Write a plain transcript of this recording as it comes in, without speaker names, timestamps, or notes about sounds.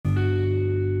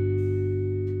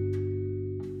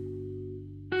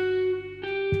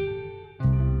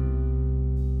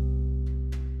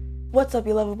What's up,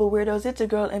 you lovable weirdos? It's your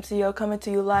girl MCO coming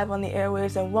to you live on the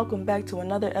airwaves, and welcome back to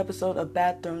another episode of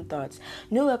Bathroom Thoughts.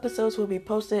 New episodes will be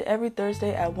posted every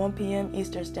Thursday at 1 p.m.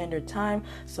 Eastern Standard Time,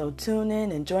 so tune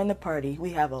in and join the party.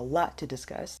 We have a lot to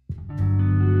discuss.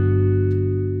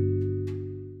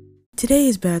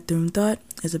 Today's Bathroom Thought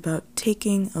is about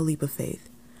taking a leap of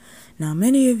faith. Now,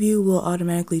 many of you will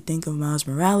automatically think of Miles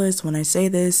Morales when I say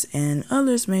this, and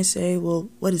others may say, well,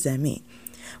 what does that mean?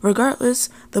 Regardless,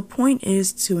 the point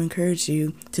is to encourage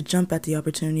you to jump at the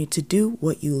opportunity to do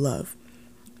what you love.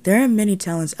 There are many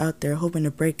talents out there hoping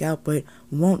to break out but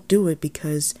won't do it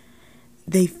because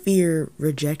they fear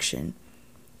rejection.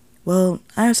 Well,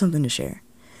 I have something to share.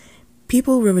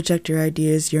 People will reject your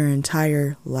ideas your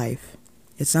entire life.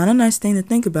 It's not a nice thing to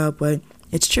think about, but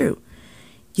it's true.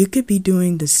 You could be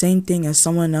doing the same thing as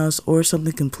someone else or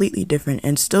something completely different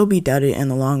and still be doubted in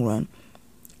the long run.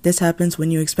 This happens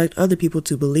when you expect other people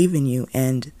to believe in you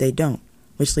and they don't,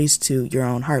 which leads to your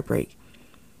own heartbreak.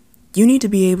 You need to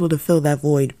be able to fill that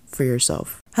void for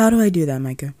yourself. How do I do that,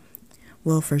 Micah?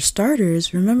 Well, for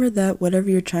starters, remember that whatever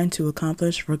you're trying to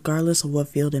accomplish, regardless of what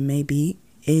field it may be,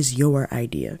 is your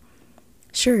idea.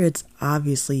 Sure, it's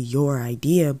obviously your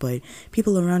idea, but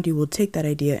people around you will take that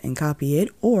idea and copy it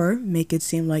or make it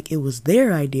seem like it was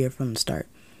their idea from the start.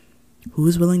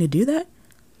 Who's willing to do that?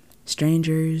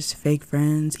 Strangers, fake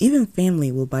friends, even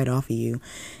family will bite off of you,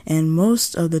 and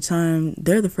most of the time,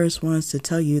 they're the first ones to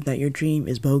tell you that your dream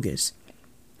is bogus.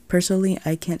 Personally,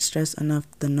 I can't stress enough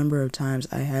the number of times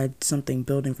I had something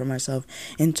building for myself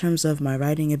in terms of my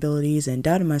writing abilities and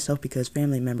doubted myself because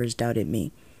family members doubted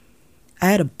me. I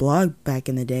had a blog back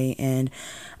in the day, and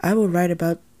I would write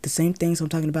about the same things I'm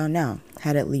talking about now.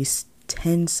 Had at least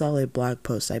 10 solid blog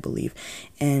posts, I believe,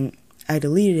 and I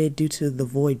deleted it due to the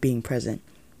void being present.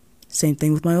 Same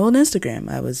thing with my old Instagram.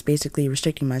 I was basically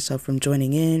restricting myself from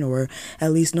joining in or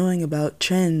at least knowing about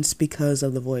trends because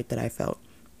of the void that I felt.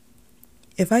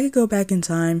 If I could go back in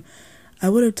time, I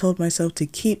would have told myself to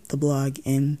keep the blog,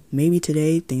 and maybe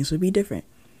today things would be different.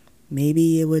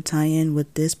 Maybe it would tie in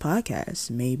with this podcast.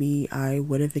 Maybe I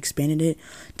would have expanded it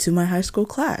to my high school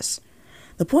class.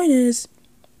 The point is,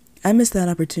 I missed that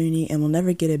opportunity and will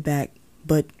never get it back,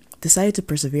 but decided to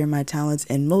persevere my talents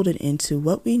and mold it into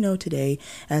what we know today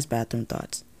as Bathroom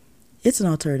Thoughts. It's an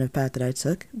alternative path that I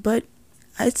took, but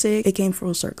I'd say it came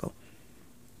full circle.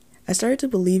 I started to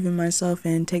believe in myself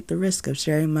and take the risk of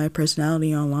sharing my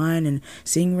personality online and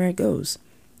seeing where it goes.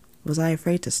 Was I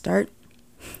afraid to start?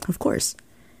 Of course.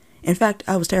 In fact,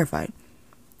 I was terrified.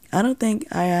 I don't think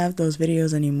I have those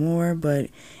videos anymore,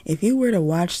 but if you were to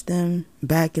watch them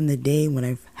back in the day when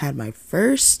I had my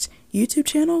first YouTube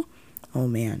channel, oh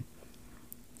man,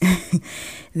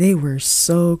 they were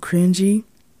so cringy.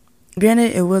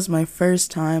 Granted, it was my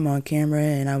first time on camera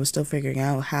and I was still figuring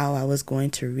out how I was going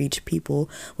to reach people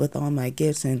with all my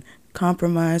gifts and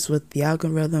compromise with the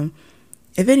algorithm.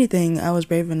 If anything, I was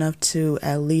brave enough to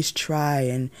at least try,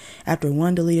 and after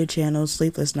one deleted channel,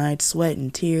 sleepless nights, sweat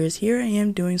and tears, here I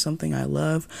am doing something I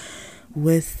love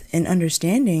with an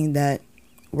understanding that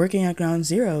working at ground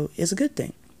zero is a good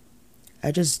thing.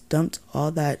 I just dumped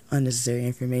all that unnecessary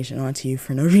information onto you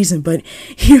for no reason, but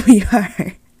here we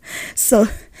are. So,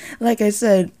 like I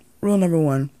said, rule number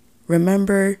 1,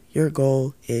 remember your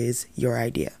goal is your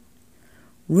idea.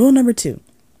 Rule number 2,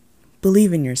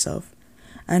 believe in yourself.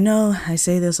 I know I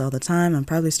say this all the time. I'm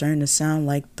probably starting to sound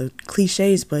like the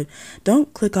cliches, but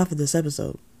don't click off of this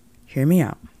episode. Hear me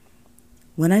out.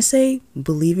 When I say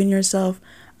believe in yourself,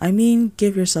 I mean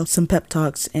give yourself some pep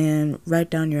talks and write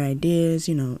down your ideas,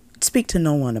 speak to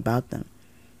no one about them.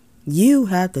 You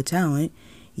have the talent.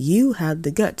 You have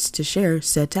the guts to share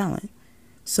said talent.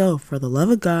 So, for the love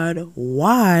of God,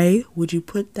 why would you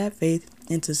put that faith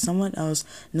into someone else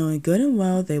knowing good and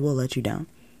well they will let you down?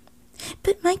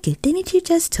 But Micah, didn't you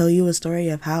just tell you a story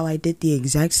of how I did the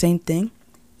exact same thing?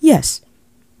 Yes.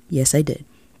 Yes, I did.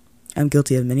 I'm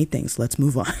guilty of many things. Let's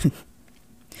move on.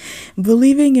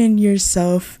 Believing in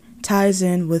yourself ties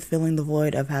in with filling the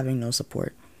void of having no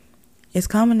support. It's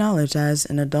common knowledge as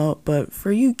an adult, but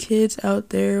for you kids out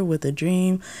there with a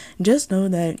dream, just know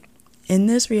that in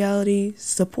this reality,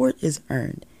 support is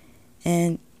earned,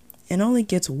 and it only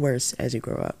gets worse as you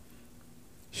grow up.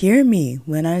 Hear me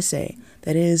when I say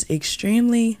that it is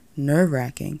extremely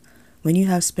nerve-wracking when you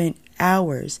have spent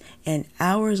hours and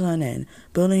hours on end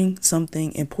building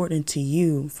something important to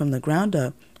you from the ground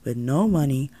up with no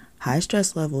money, high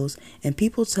stress levels, and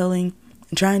people trying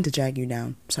to drag you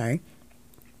down,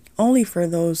 only for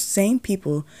those same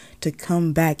people to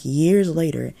come back years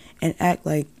later and act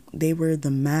like they were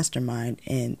the mastermind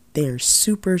and they're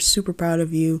super, super proud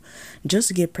of you just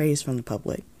to get praise from the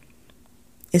public.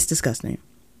 It's disgusting.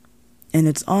 and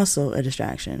it's also a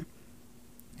distraction.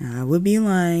 Now, I would be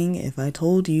lying if I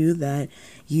told you that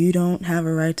you don't have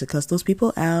a right to cuss those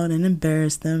people out and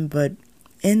embarrass them, but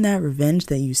in that revenge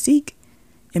that you seek,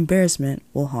 embarrassment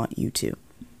will haunt you too.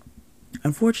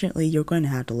 Unfortunately, you're going to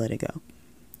have to let it go.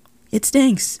 It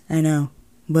stinks, I know,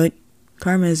 but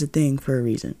karma is a thing for a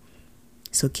reason.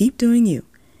 So keep doing you,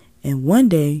 and one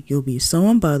day you'll be so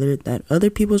unbothered that other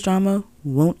people's drama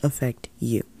won't affect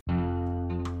you.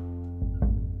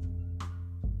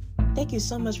 Thank you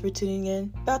so much for tuning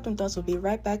in. Bathroom Thoughts will be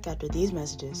right back after these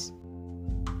messages.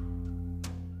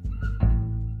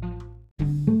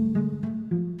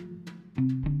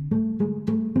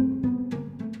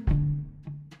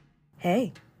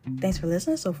 Hey, thanks for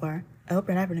listening so far. I hope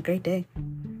you're having a great day.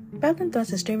 Bathroom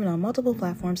Thoughts is streaming on multiple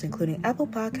platforms including Apple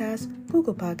Podcasts,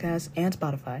 Google Podcasts, and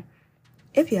Spotify.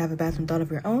 If you have a bathroom thought of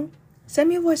your own, send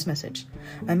me a voice message.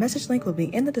 My message link will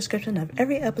be in the description of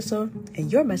every episode,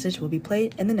 and your message will be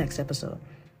played in the next episode.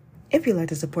 If you'd like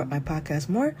to support my podcast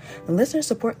more, the listener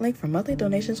support link for monthly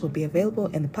donations will be available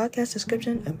in the podcast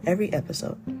description of every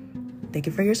episode. Thank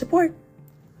you for your support.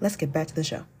 Let's get back to the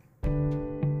show.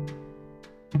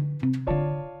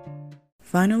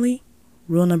 Finally,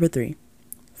 rule number 3,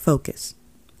 focus.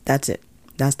 That's it.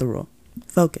 That's the rule.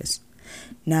 Focus.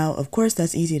 Now, of course,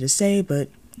 that's easy to say, but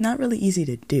not really easy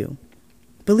to do.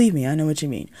 Believe me, I know what you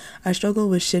mean. I struggle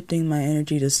with shifting my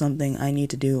energy to something I need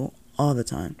to do all the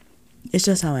time. It's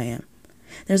just how I am.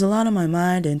 There's a lot on my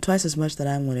mind and twice as much that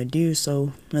I want to do,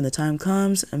 so when the time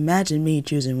comes, imagine me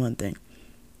choosing one thing.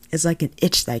 It's like an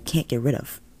itch that I can't get rid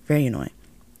of. Very annoying.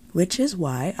 Which is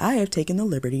why I have taken the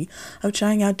liberty of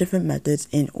trying out different methods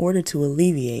in order to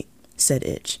alleviate said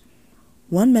itch.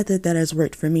 One method that has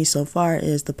worked for me so far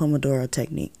is the Pomodoro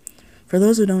technique. For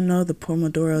those who don't know, the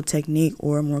Pomodoro technique,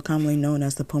 or more commonly known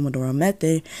as the Pomodoro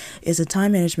method, is a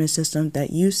time management system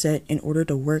that you set in order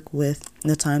to work with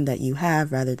the time that you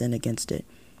have rather than against it.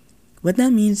 What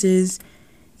that means is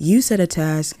you set a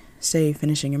task, say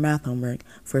finishing your math homework,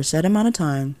 for a set amount of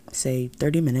time, say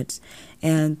 30 minutes,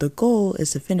 and the goal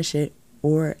is to finish it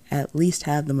or at least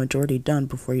have the majority done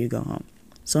before you go home.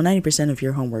 So 90% of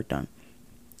your homework done.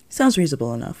 Sounds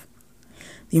reasonable enough.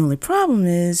 The only problem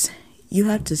is you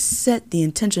have to set the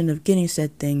intention of getting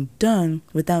said thing done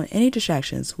without any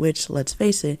distractions, which, let's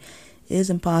face it, is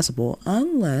impossible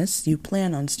unless you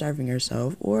plan on starving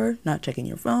yourself or not checking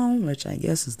your phone, which I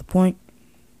guess is the point.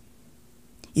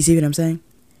 You see what I'm saying?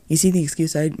 You see the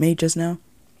excuse I made just now?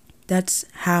 That's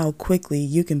how quickly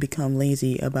you can become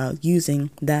lazy about using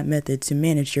that method to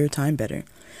manage your time better.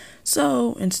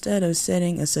 So instead of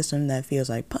setting a system that feels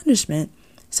like punishment,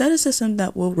 set a system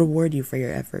that will reward you for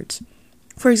your efforts.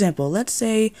 For example, let's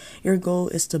say your goal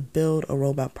is to build a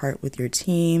robot part with your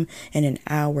team in an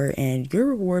hour, and your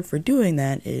reward for doing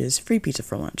that is free pizza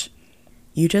for lunch.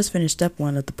 You just finished step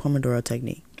 1 of the Pomodoro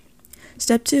technique.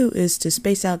 Step 2 is to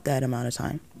space out that amount of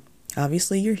time.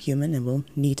 Obviously, you're human and will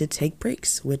need to take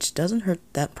breaks, which doesn't hurt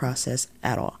that process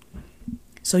at all.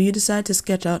 So you decide to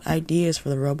sketch out ideas for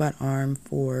the robot arm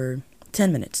for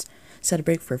 10 minutes. Set a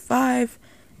break for 5,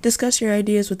 discuss your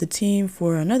ideas with the team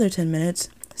for another 10 minutes,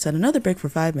 set another break for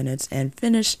 5 minutes, and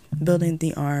finish building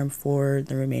the arm for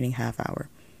the remaining half hour.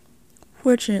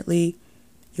 Fortunately,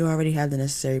 you already have the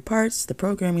necessary parts, the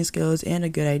programming skills, and a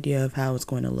good idea of how it's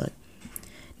going to look.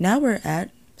 Now we're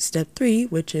at step 3,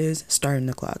 which is starting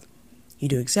the clock. You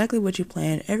do exactly what you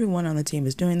planned. Everyone on the team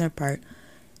is doing their part.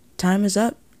 Time is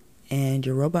up, and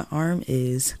your robot arm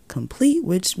is complete,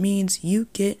 which means you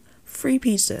get free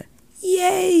pizza.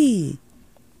 Yay!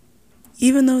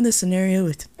 Even though this scenario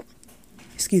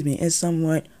is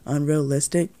somewhat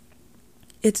unrealistic,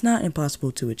 it's not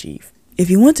impossible to achieve.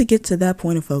 If you want to get to that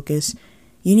point of focus,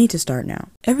 you need to start now.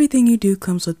 Everything you do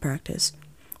comes with practice.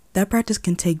 That practice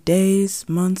can take days,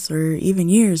 months, or even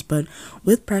years, but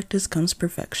with practice comes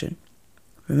perfection.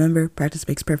 Remember, practice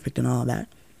makes perfect and all of that.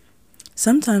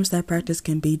 Sometimes that practice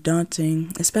can be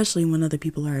daunting, especially when other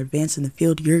people are advanced in the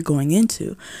field you're going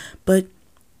into, but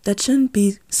that shouldn't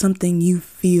be something you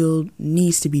feel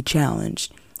needs to be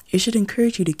challenged. It should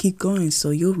encourage you to keep going so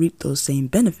you'll reap those same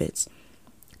benefits.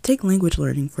 Take language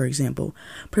learning, for example.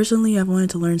 Personally, I've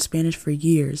wanted to learn Spanish for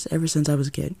years, ever since I was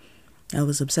a kid. I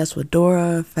was obsessed with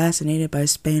Dora, fascinated by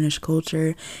Spanish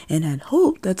culture, and had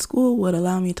hoped that school would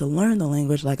allow me to learn the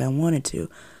language like I wanted to.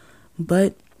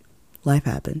 But life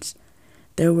happens.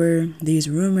 There were these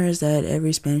rumors that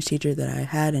every Spanish teacher that I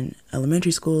had in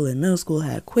elementary school and middle school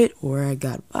had quit or I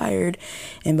got fired,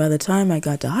 and by the time I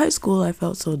got to high school, I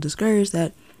felt so discouraged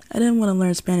that I didn't want to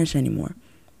learn Spanish anymore.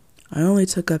 I only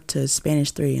took up to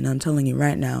Spanish 3, and I'm telling you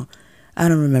right now, I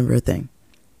don't remember a thing.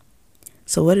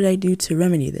 So what did I do to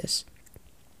remedy this?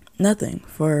 Nothing.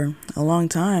 For a long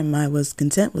time, I was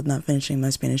content with not finishing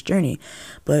my Spanish journey,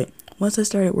 but once I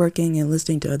started working and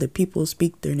listening to other people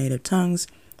speak their native tongues,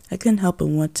 I couldn't help but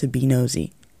want to be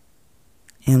nosy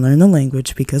and learn the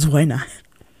language, because why not?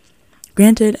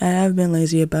 Granted, I have been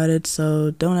lazy about it,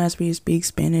 so don't ask me to speak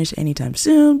Spanish anytime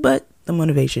soon, but the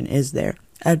motivation is there.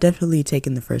 I've definitely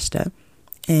taken the first step,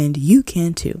 and you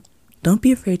can too. Don't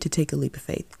be afraid to take a leap of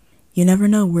faith. You never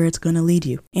know where it's going to lead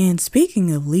you. And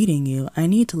speaking of leading you, I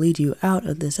need to lead you out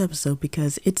of this episode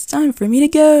because it's time for me to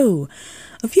go.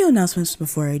 A few announcements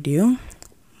before I do.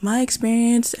 My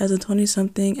experience as a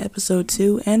 20-something episode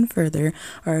 2 and further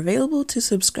are available to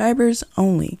subscribers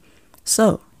only.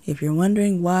 So, if you're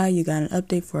wondering why you got an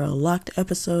update for a locked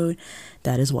episode,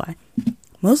 that is why.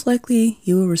 Most likely,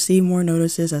 you will receive more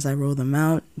notices as I roll them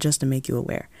out, just to make you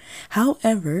aware.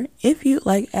 However, if you'd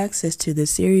like access to this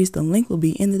series, the link will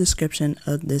be in the description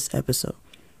of this episode.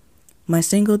 My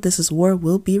single, This Is War,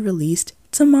 will be released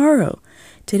tomorrow.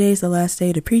 Today is the last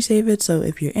day to pre-save it, so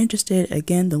if you're interested,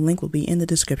 again, the link will be in the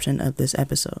description of this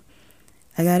episode.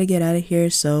 I gotta get out of here,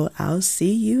 so I'll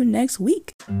see you next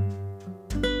week.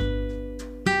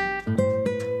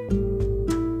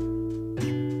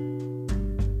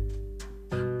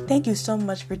 Thank you so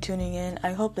much for tuning in.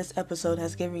 I hope this episode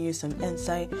has given you some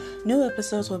insight. New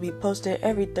episodes will be posted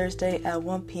every Thursday at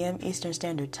 1 p.m. Eastern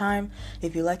Standard Time.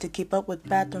 If you'd like to keep up with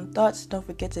Bathroom Thoughts, don't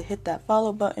forget to hit that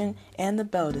follow button and the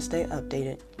bell to stay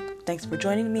updated. Thanks for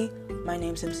joining me. My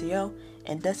name's MCO,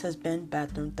 and this has been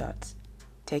Bathroom Thoughts.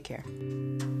 Take care.